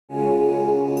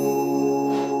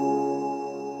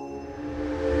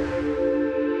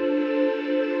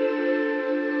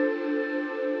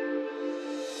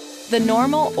The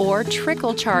normal or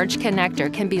trickle charge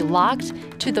connector can be locked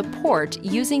to the port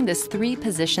using this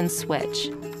 3-position switch.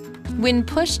 When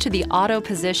pushed to the auto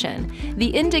position, the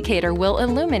indicator will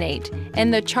illuminate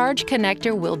and the charge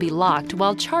connector will be locked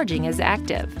while charging is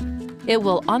active. It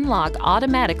will unlock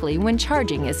automatically when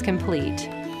charging is complete.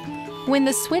 When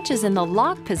the switch is in the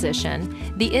lock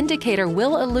position, the indicator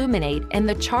will illuminate and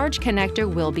the charge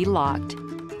connector will be locked.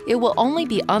 It will only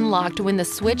be unlocked when the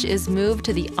switch is moved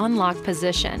to the unlock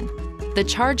position. The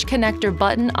charge connector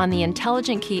button on the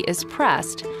intelligent key is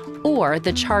pressed, or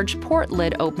the charge port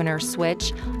lid opener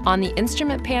switch on the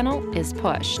instrument panel is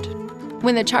pushed.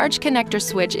 When the charge connector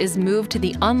switch is moved to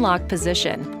the unlock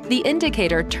position, the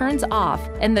indicator turns off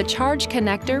and the charge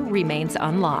connector remains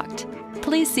unlocked.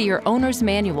 Please see your owner's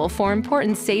manual for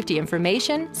important safety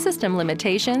information, system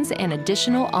limitations, and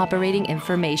additional operating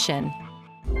information.